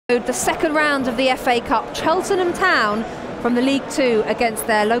The second round of the FA Cup, Cheltenham Town from the League Two against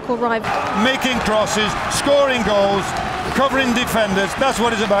their local rival. Making crosses, scoring goals, covering defenders, that's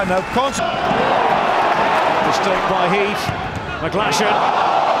what it's about now. Mistake by Heath, McGlashan.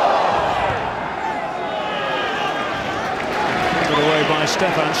 Put away by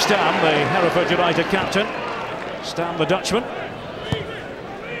Stefan Stam, the Hereford United captain. Stam, the Dutchman.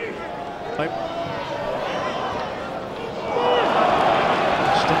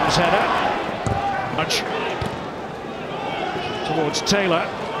 Stam's header. Much towards Taylor.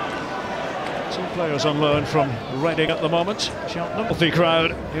 Two players on loan from Reading at the moment. Cheltenham. Healthy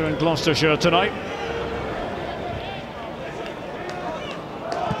crowd here in Gloucestershire tonight.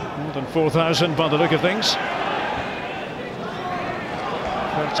 More than 4,000 by the look of things.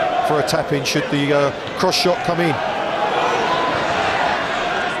 For a tap-in should the cross shot come in.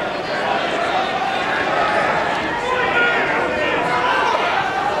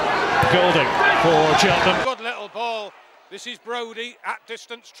 Golding for Cheltenham. Good little ball. This is Brodie at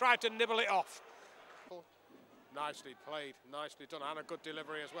distance, tried to nibble it off. Nicely played, nicely done, and a good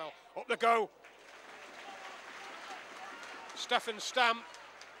delivery as well. Up the go. Stefan Stam,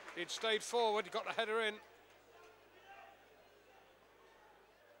 he'd stayed forward, he got the header in.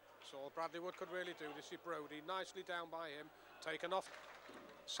 So all Bradley Wood could really do. This is Brodie, nicely down by him, taken off.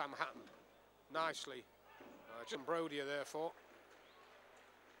 Sam Hatton, nicely. Jim Brodie are therefore.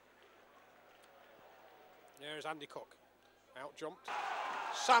 There's Andy Cook, out jumped.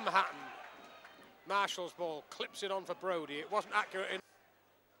 Sam Hatton, Marshall's ball, clips it on for Brodie. It wasn't accurate in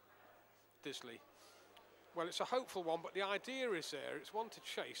Disley. Well, it's a hopeful one, but the idea is there. It's one to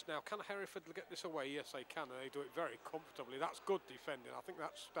chase. Now, can Hereford get this away? Yes, they can, and they do it very comfortably. That's good defending. I think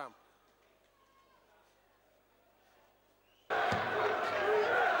that's Stam.